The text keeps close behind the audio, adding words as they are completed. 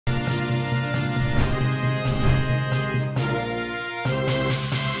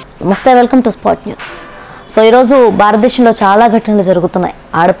నమస్తే, welcome to spot news. So ఈరోజు భారతదేశంలో చాలా ఘటనలు జరుగుతున్నాయి.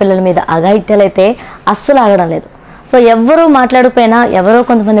 ఆడపిల్లల మీద అఘాయిత్యాలు అయితే అస్సలు ఆగడం లేదు. సో ఎవరూ మాట్లాడకపోయినా ఎవరో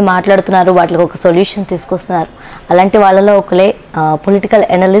కొంతమంది మాట్లాడుతున్నారు, వాటికి ఒక సొల్యూషన్ తీసుకొస్తున్నారు. అలాంటి వాళ్ళలో ఒకలే political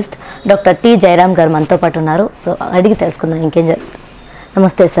analyst doctor T Jayaram గారు మనతో పాటు ఉన్నారు. సో అడిగి తెలుసుకుందాం ఇంకేం జరుగుతుంది.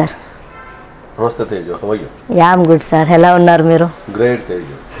 నమస్తే సార్. నమస్తే Teju, how are you? Am good sir. ఎలా ఉన్నారు మీరు? గ్రేట్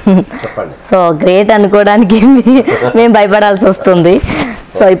తేజు, చెప్పండి. సో గ్రేట్ అనుకోవడానికి మేము భయపడాల్సి వస్తుంది.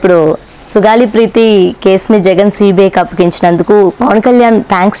 సో ఇప్పుడు సుగాలి ప్రీతి కేసుని జగన్ సిబిఐకి అప్పగించినందుకు పవన్ కళ్యాణ్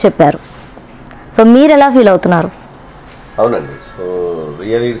థ్యాంక్స్ చెప్పారు. సో మీరు ఎలా ఫీల్ అవుతున్నారు? అవునండి, so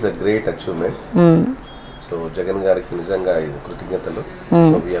really it's a great achievement. So Jagan గారికి నిజంగా ఇది కృతజ్ఞతలు.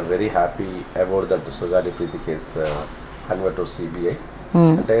 So we are very happy about that Sugali Preethi case convert to CBI.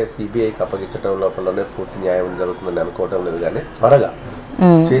 అంటే సిబిఐకి అప్పగించడం లోపలనే పూర్తి న్యాయం జరుగుతుందని అనుకోవటం లేదు, కానీ త్వరగా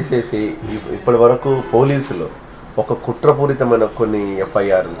చేసేసి ఇప్పటి వరకు పోలీసులు ఒక కుట్రపూరితమైన కొన్ని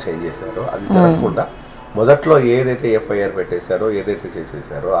ఎఫ్ఐఆర్లు చేంజ్ చేశారో అది జరగకుండా మొదట్లో ఏదైతే ఎఫ్ఐఆర్ పెట్టేశారో ఏదైతే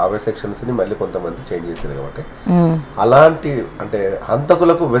చేసేసారో అవే సెక్షన్స్ని మళ్ళీ కొంతమంది చేంజ్ చేశారు. కాబట్టి అలాంటి అంటే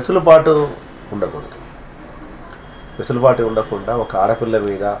హంతకులకు వెసులుబాటు ఉండకూడదు. వెసులుబాటు ఉండకుండా ఒక ఆడపిల్ల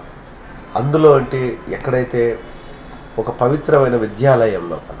మీద అందులో అంటే ఎక్కడైతే ఒక పవిత్రమైన విద్యాలయం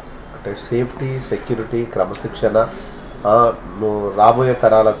లోపల అంటే సేఫ్టీ, సెక్యూరిటీ, క్రమశిక్షణ, రాబోయే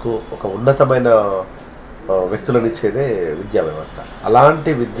తరాలకు ఒక ఉన్నతమైన వ్యక్తులను ఇచ్చేదే విద్యా వ్యవస్థ.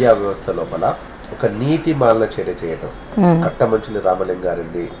 అలాంటి విద్యా వ్యవస్థ లోపల ఒక నీతి మాలిన చర్య చేయడం, కట్టమంచిలి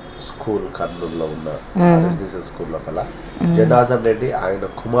రామలింగారెడ్డి స్కూల్ కర్నూలులో ఉన్న రెసిడెన్షియల్ స్కూల్ లోపల జనార్దన్ రెడ్డి ఆయన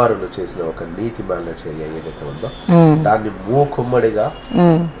కుమారులు చేసిన ఒక నీతి మాలిన చర్య ఏదైతే ఉందో దాన్ని మూకుమ్మడిగా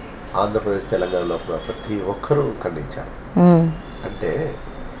ఆంధ్రప్రదేశ్, తెలంగాణ లోపల ప్రతి ఒక్కరూ ఖండించారు. అంటే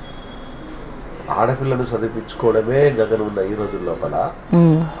ఆడపిల్లను చదివించుకోవడమే గగనం ఉన్న ఈ రోజుల లోపల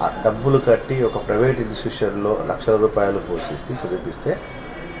ఆ డబ్బులు కట్టి ఒక ప్రైవేట్ ఇన్స్టిట్యూషన్లో లక్షల రూపాయలు పోషిస్తే చదివిస్తే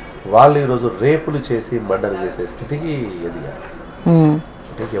వాళ్ళు ఈరోజు రేపులు చేసి మర్డర్ చేసే స్థితికి ఎదిగారు.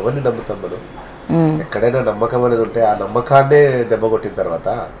 అంటే ఎవరిని నమ్ముతాం మనం? ఎక్కడైనా నమ్మకం అనేది ఉంటే ఆ నమ్మకాన్నే దెబ్బ కొట్టిన తర్వాత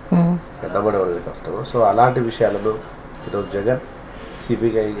నమ్మడం అనేది కష్టం. సో అలాంటి విషయాలను ఈరోజు జగన్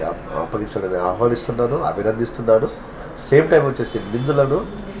సిబిఐ అప్పగించడానికి ఆహ్వానిస్తున్నాను, అభినందిస్తున్నాను. సేమ్ టైం వచ్చేసి నిందులను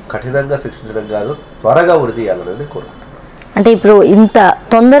కఠినంగా శిక్షించడం కాదు, త్వరగా ఉరి తీయాలని కోరుకుంటున్నాను. అంటే ఇప్పుడు ఇంత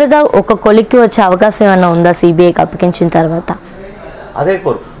తొందరగా ఒక కొలిక్కి వచ్చే అవకాశం ఏమైనా ఉందా సిబిఐకి అప్పగించిన తర్వాత? అదే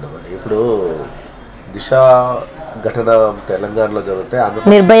కోరుకుంటున్నామండి. ఇప్పుడు దిశ ఘటన తెలంగాణలో జరిగితే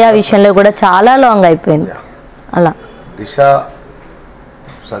నిర్భయ విషయంలో కూడా చాలా లాంగ్ అయిపోయింది. అలా దిశ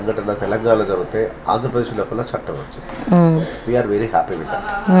సంఘటన తెలంగాణలో జరిగితే ఆంధ్రప్రదేశ్ లోపల చట్టం వచ్చేసింది. We are very happy with that.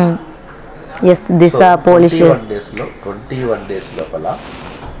 Disha police 21 days లోపల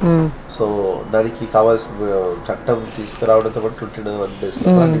సో దానికి కావాల్సిన చట్టం తీసుకురావడంతో పాటు 21 days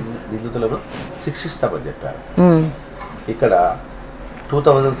లోపల నిందితులను శిక్షిస్తామని చెప్పారు. ఇక్కడ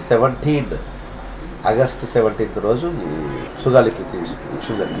 2017 ఆగస్టు 17 రోజు ఈ సుగాలి ప్రీతి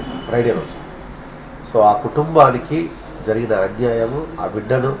ఇష్యూ జరిగింది, ఫ్రైడే రోజు. సో ఆ కుటుంబానికి జరిగిన అన్యాయము, ఆ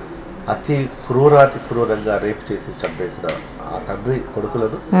బిడ్డను అతి క్రూరంగా రేపు చేసి చంపేసిన ఆ తండ్రి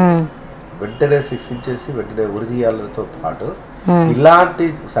కొడుకులను వెంటనే శిక్షించేసి వెంటనే ఉరిదీయాలతో పాటు ఇలాంటి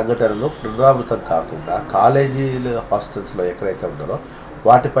సంఘటనలు పునరావృతం కాకుండా కాలేజీలు, హాస్టల్స్లో ఎక్కడైతే ఉన్నారో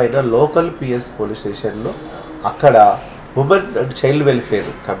వాటిపైన లోకల్ పిఎస్ పోలీస్ స్టేషన్లో అక్కడ women and child welfare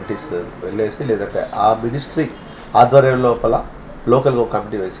committees వెళ్ళేసి లేదంటే ఆ మినిస్ట్రీ ఆధ్వర్యం లోపల లోకల్గా ఒక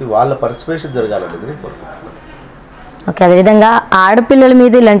కమిటీ వేసి వాళ్ళ పార్టిసిపేషన్ జరగాలనేది నేను కోరుకుంటున్నాను. ఓకే, అదేవిధంగా ఆడపిల్లల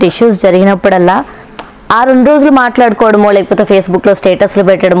మీద ఇలాంటి ఇష్యూస్ జరిగినప్పుడల్లా ఆ 2 రోజులు మాట్లాడుకోవడమో లేకపోతే ఫేస్బుక్లో స్టేటస్లు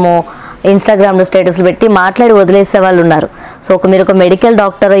పెట్టడమో ఇన్స్టాగ్రామ్లో స్టేటస్లు పెట్టి మాట్లాడి వదిలేసే వాళ్ళు ఉన్నారు. సో మీరు ఒక మెడికల్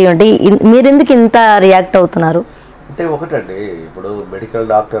డాక్టర్ అయ్యి ఉండి మీరు ఎందుకు ఇంత రియాక్ట్ అవుతున్నారు? అంటే ఒకటండి, ఇప్పుడు మెడికల్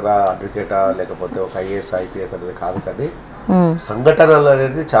డాక్టరా, అడ్వకేటా, లేకపోతే ఒక ఐఏఎస్, ఐపీఎస్ అనేది కాదు, కానీ సంఘటనలు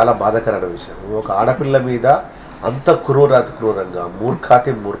అనేది చాలా బాధాకరమైన విషయం. ఒక ఆడపిల్ల మీద అంత క్రూరంగా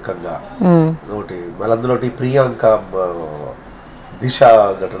మూర్ఖంగా ఒకటి మళ్ళీ ప్రియాంక దిశ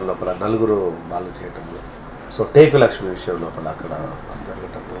ఘటన లోపల 4 వాళ్ళు చేయటం, సో టేకు లక్ష్మి విషయం లోపల అక్కడ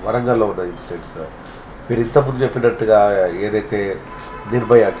జరగటం, వరంగల్లో ఉన్న ఇన్సిడెంట్స్, మీరు ఇంతకుముందు చెప్పినట్టుగా ఏదైతే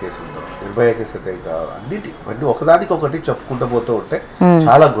నిర్భయ కేసు ఉందో, నిర్భయ కేసు అయితే ఇంకా అన్ని ఒకదానికి ఒకటి చెప్పుకుంటూ పోతూ ఉంటే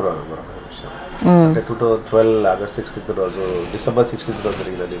చాలా ఘోరమైన విషయం. అంటే 2012 ఆగస్ట్ 16 రోజు, డిసెంబర్ 16 రోజు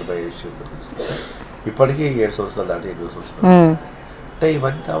జరిగిన నిర్భయ ఇష్యూ ఇప్పటికీ 7 సంవత్సరాలు దాటి 8 సంవత్సరాలు. అంటే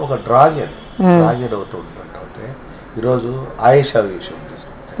ఇవన్నీ ఒక డ్రాగన్ అవుతూ ఉంటుందంట. అంటే ఈరోజు ఆయేషా విషయం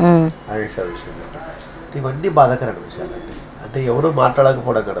తీసుకుంటే ఆయేషా విషయం అంటే ఇవన్నీ బాధాకరమైన విషయాలండి. అంటే ఎవరు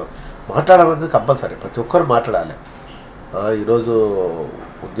మాట్లాడకపోవడం కదా, మాట్లాడాలనేది కంపల్సరీ, ప్రతి ఒక్కరు మాట్లాడాలి. ఈరోజు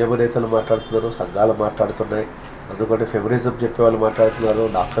ఉద్యమ నేతలు మాట్లాడుతున్నారు, సంఘాలు మాట్లాడుతున్నాయి, అందుకంటే ఫెమినిజం చెప్పే వాళ్ళు మాట్లాడుతున్నారు,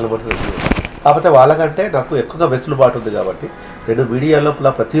 డాక్టర్లు మాట్లాడుతున్నారు. కాకపోతే వాళ్ళకంటే నాకు ఎక్కువగా వెసులుబాటు ఉంది కాబట్టి నేను మీడియా లోపల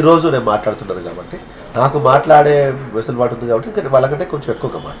ప్రతిరోజు నేను మాట్లాడుతున్నాను కాబట్టి నాకు మాట్లాడే వెసులుబాటు ఉంది కాబట్టి ఇంకా వాళ్ళకంటే కొంచెం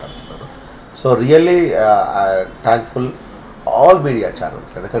ఎక్కువగా మాట్లాడుతున్నాను. So really thankful all media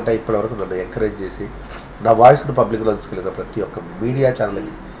channels, ఎందుకంటే ఇప్పటివరకు నన్ను ఎంకరేజ్ చేసి నా వాయిస్ను పబ్లిక్లో తీసుకెళ్ళిన ప్రతి ఒక్క మీడియా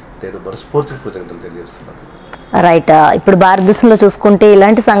ఛానల్కి నేను మనస్ఫూర్తిగా కృతజ్ఞతలు తెలియజేస్తున్నాను. రైట్. ఇప్పుడు భారతదేశంలో చూసుకుంటే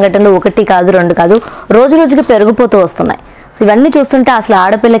ఇలాంటి సంఘటనలు 1 కాదు 2 కాదు రోజు రోజుకి పెరిగిపోతూ వస్తున్నాయి. సో ఇవన్నీ చూస్తుంటే అసలు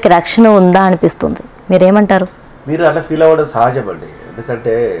ఆడపిల్లకి రక్షణ ఉందా అనిపిస్తుంది. మీరేమంటారు? మీరు అట్లా ఫీల్ అవ్వడం సహజం అండి,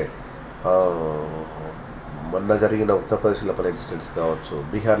 ఎందుకంటే మొన్న జరిగిన ఉత్తరప్రదేశ్ లోపల ఇన్సిడెంట్స్ కావచ్చు,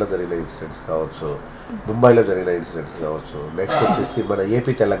 బీహార్లో జరిగిన ఇన్సిడెంట్స్ కావచ్చు, ముంబైలో జరిగిన ఇన్సిడెంట్స్ కావచ్చు, నెక్స్ట్ వచ్చేసి మన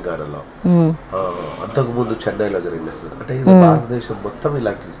ఏపీ తెలంగాణలో, అంతకుముందు చెన్నైలో జరిగిన ఇన్సిడెంట్, అంటే ఇది భారతదేశం మొత్తం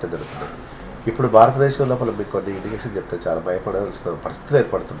ఇలాంటి ఇన్సిడెంట్ జరుగుతుంది. ఇప్పుడు భారతదేశం లోపల మీకు కొన్ని ఇండికేషన్ చెప్తే చాలా భయపడాల్సిన పరిస్థితులు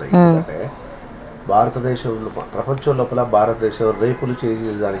ఏర్పడుతున్నాయి. ఎందుకంటే భారతదేశంలో ప్రపంచం లోపల భారతదేశం రేపులు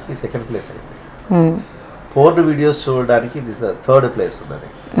చేయడానికి 2nd ప్లేస్ అయింది. పోర్న్ వీడియోస్ చూడడానికి ఇది 3rd ప్లేస్ ఉన్నది.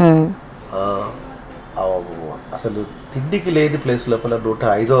 అసలు తిండికి లేని ప్లేస్ లోపల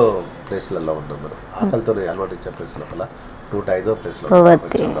 105వ ప్లేస్లలో ఉన్నాం మనం. ఆకలితో అలవాటించే ప్లేస్ లోపల 105వ ప్లేస్లో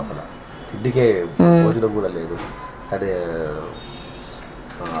లోపల తిండికే భోజనం కూడా లేదు అనే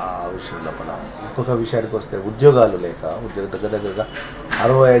ఆ విషయం లోపల. ఇంకొక విషయానికి వస్తే ఉద్యోగాలు లేక దగ్గరగా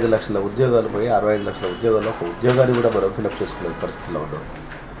 65 లక్షల ఉద్యోగాలు పోయి 65 లక్షల ఉద్యోగాల్లో ఒక ఉద్యోగాన్ని కూడా మనం ఫిలప్ చేసుకునే పరిస్థితిలో ఉన్నాం.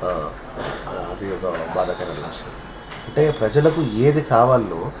 అది ఒక బాధాకరమైన విషయం. అంటే ప్రజలకు ఏది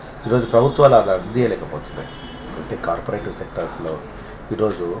కావాలో ఈరోజు ప్రభుత్వాలు అది అందియలేకపోతున్నాయి. అంటే కార్పొరేటివ్ సెక్టర్స్లో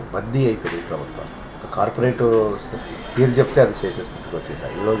ఈరోజు బందీ అయిపోయింది ప్రభుత్వాలు. కార్పొరేట్ ఏది చెప్తే అది చేసే స్థితికి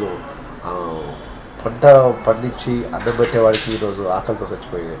వచ్చేసాయి. ఈరోజు పంట పండించి అన్నం పెట్టేవాడికి ఈరోజు ఆకలితో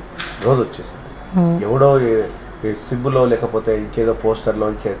చచ్చిపోయే రోజు వచ్చేసింది. ఎవడో సిమ్లో లేకపోతే ఇంకేదో పోస్టర్లో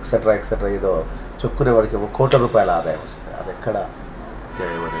ఇంకే ఎక్సెట్రా ఏదో చెప్పుకునే వాడికి ₹1 కోట్ల ఆదాయం వస్తుంది. అది ఎక్కడ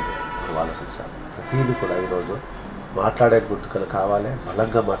న్యాయం అనేది వాళ్ళ శిక్ష. ప్రతిదీ కూడా ఈరోజు మాట్లాడే గుర్తుకలు కావాలి,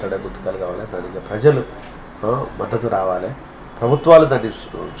 బలంగా మాట్లాడే గుర్తుకలు కావాలి. దానికి ప్రజలు మద్దతు రావాలి, ప్రభుత్వాలు దాన్ని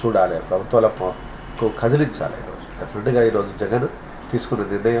చూడాలి, ప్రభుత్వాలకు కదిలించాలి. ఈరోజు డెఫినెట్గా ఈరోజు జగన్ తీసుకున్న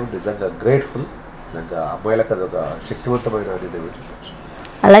నిర్ణయం నిజంగా గ్రేట్ఫుల్. నిజంగా అమ్మాయిలకు అది ఒక శక్తివంతమైన నిర్ణయం చెప్పచ్చు.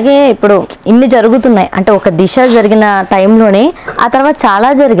 అలాగే ఇప్పుడు ఇన్ని జరుగుతున్నాయి అంటే ఒక దిశ జరిగిన టైంలోనే ఆ తర్వాత చాలా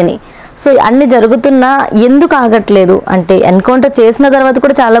జరిగినాయి. సో అన్ని జరుగుతున్నా ఎందుకు ఆగట్లేదు? అంటే ఎన్కౌంటర్ చేసిన తర్వాత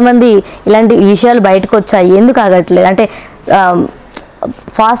కూడా చాలామంది ఇలాంటి విషయాలు బయటకు వచ్చాయి, ఎందుకు ఆగట్లేదు? అంటే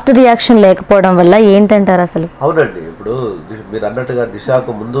ఫాస్ట్ రియాక్షన్ లేకపోవడం వల్ల ఏంటంటారు అసలు? అవునండి, ఇప్పుడు మీరు అన్నట్టుగా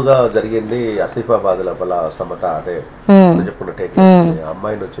దిశకు ముందుగా జరిగింది ఆసిఫాబాద్ లోపల సమత, అదే చెప్పుకున్నట్టే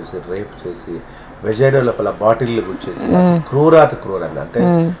అమ్మాయిని వచ్చేసి రేప్ చేసి వెజైనా లోపల బాటిల్లు గుచ్చేసి క్రూరంగా, అంటే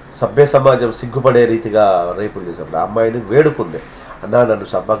సభ్య సమాజం సిగ్గుపడే రీతిగా రేపులు చేసినప్పుడు ఆ అమ్మాయిని వేడుకుంది, అన్నా నన్ను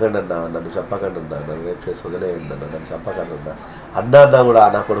చంపకండి అన్నా, నన్ను రేపు చేసి వదిలేయండి అన్న, నన్ను చంపకండి అన్నా కూడా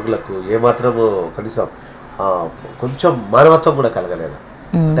నా కొడుకులకు ఏమాత్రము కనీసం కొంచెం మానవత్వం కూడా కలగలేదు.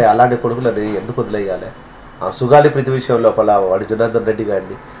 అంటే అలాంటి కొడుకులని ఎందుకు వదిలేయాలి? సుగాలి ప్రీతి విషయం లోపల వాడి జనార్దన్ రెడ్డి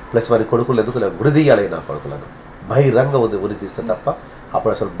గారిని ప్లస్ వాడి కొడుకులు ఎందుకు గురి తీయాలి? నా కొడుకులను బహిరంగ ఉరి తీస్తే తప్ప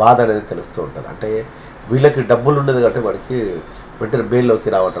అప్పుడు అసలు బాధ అనేది తెలుస్తూ ఉంటుంది. అంటే వీళ్ళకి డబ్బులు ఉండదు కాబట్టి వాడికి వెంటనే బెయిల్లోకి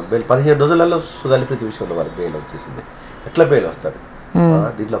రావటం, బెయిల్ 15 రోజులలో సుగాలి ప్రీతి విషయంలో వారికి బెయిల్ వచ్చేసింది. ఎట్లా బెయిల్ వస్తుంది?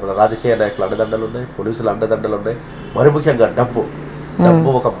 దీంట్లో రాజకీయ నాయకులు అండదండలు ఉన్నాయి, పోలీసులు అండదండలు ఉన్నాయి, మరి ముఖ్యంగా డబ్బు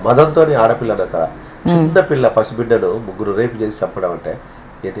ఒక మదంతో ఆడపిల్లని అక్కడ చిన్న పిల్ల పసిబిడ్డను 3 రేపు చేసి చంపడం అంటే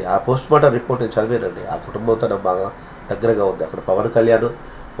ఏంటి? ఆ పోస్ట్ మార్టం రిపోర్ట్ నేను చదివానండి. ఆ కుటుంబంతో నాకు బాగా దగ్గరగా ఉంది. అక్కడ పవన్ కళ్యాణ్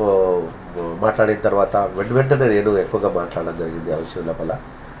మాట్లాడిన తర్వాత వెంటనే నేను ఎక్కువగా మాట్లాడడం జరిగింది ఆ విషయం లోపల.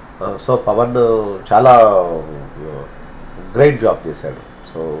 సో పవన్ చాలా గ్రేట్ జాబ్ చేశాడు.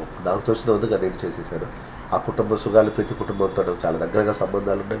 సో నాకు తోచిన వంతుగా నేను చేసేసాను. ఆ కుటుంబం సుగాలి ప్రీతి కుటుంబంతో చాలా దగ్గరగా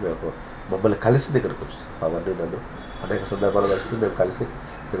సంబంధాలు ఉన్నాయి. మమ్మల్ని కలిసి దగ్గరకు వచ్చేసాను పవన్ని నన్ను అనేక సందర్భాలు కలిసి మేము కలిసి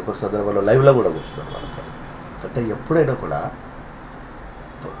కొన్ని సందర్భాల్లో లైవ్లో కూడా కూర్చున్నాం వాళ్ళతో. అంటే ఎప్పుడైనా కూడా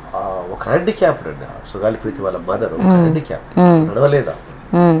ఒక హ్యాండిక్యాప్డ్ అండి సుగాలి ప్రీతి వాళ్ళ మదర్, ఒక హ్యాండిక్యాప్, నడవలేదా,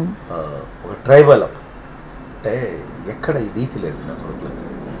 ఒక ట్రైబల్, అంటే ఎక్కడ ఈ నీతి లేదు నా కొడుకులకి.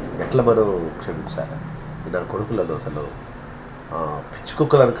 ఎట్లా మనం క్షమించాలి? నా కొడుకులను అసలు పిచ్చి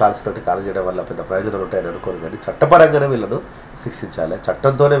కుక్కలను కాల్చినట్టు కాల్ చేయడం వల్ల పెద్ద ప్రయోజనాలు ఉంటాయని అనుకోను, కానీ చట్టపరంగానే వీళ్ళను శిక్షించాలి,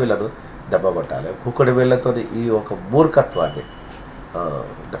 చట్టంతోనే వీళ్ళను దెబ్బ కొట్టాలి. కుక్కడి వీళ్ళతో ఈ ఒక మూర్ఖత్వాన్ని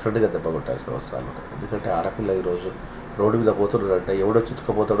డెఫినెట్గా దెబ్బ కొట్టాల్సిన అవసరాలు ఉంటాయి. ఎందుకంటే ఆడపిల్ల ఈరోజు రోడ్డు మీద పోతున్నాడంటే ఎవడో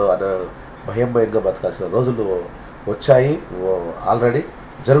చితుకపోతాడో అనే భయంగా బతకాల్సిన రోజులు వచ్చాయి, ఆల్రెడీ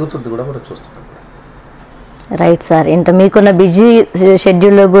జరుగుతుంది కూడా మనం చూస్తున్నాం. రైట్ సార్, ఇంత మీకున్న బిజీ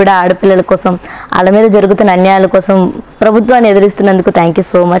షెడ్యూల్లో కూడా ఆడపిల్లల కోసం వాళ్ళ మీద జరుగుతున్న అన్యాయాల కోసం ప్రభుత్వాన్ని ఎదిరిస్తున్నందుకు thank you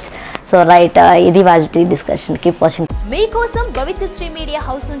so much. So right, ఇది వాటి డిస్కషన్. Keep watching. మీకోసం పవిత్రశ్రీ మీడియా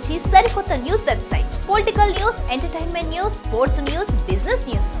హౌస్ నుంచి సరికొత్త news website, political news, entertainment news, sports news, business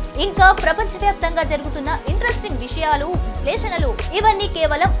news ఇంకా ప్రపంచవ్యాప్తంగా జరుగుతున్న ఇంట్రెస్టింగ్ విషయాలు, విశ్లేషణలు ఇవన్నీ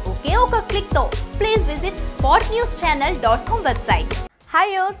కేవలం ఒకే ఒక క్లిక్ తో. Please visit spotnewschannel.com website.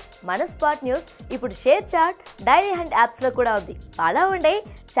 Hi యోస్, మన స్పాట్ న్యూస్ ఇప్పుడు షేర్ చాట్, డైలీ హండ్ యాప్స్లో కూడా ఉంది. ఫాలో అవ్వండి.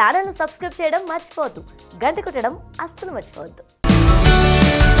 ఛానల్ను సబ్స్క్రైబ్ చేయడం మర్చిపోవద్దు. గంట కొట్టడం అస్సలు మర్చిపోవద్దు.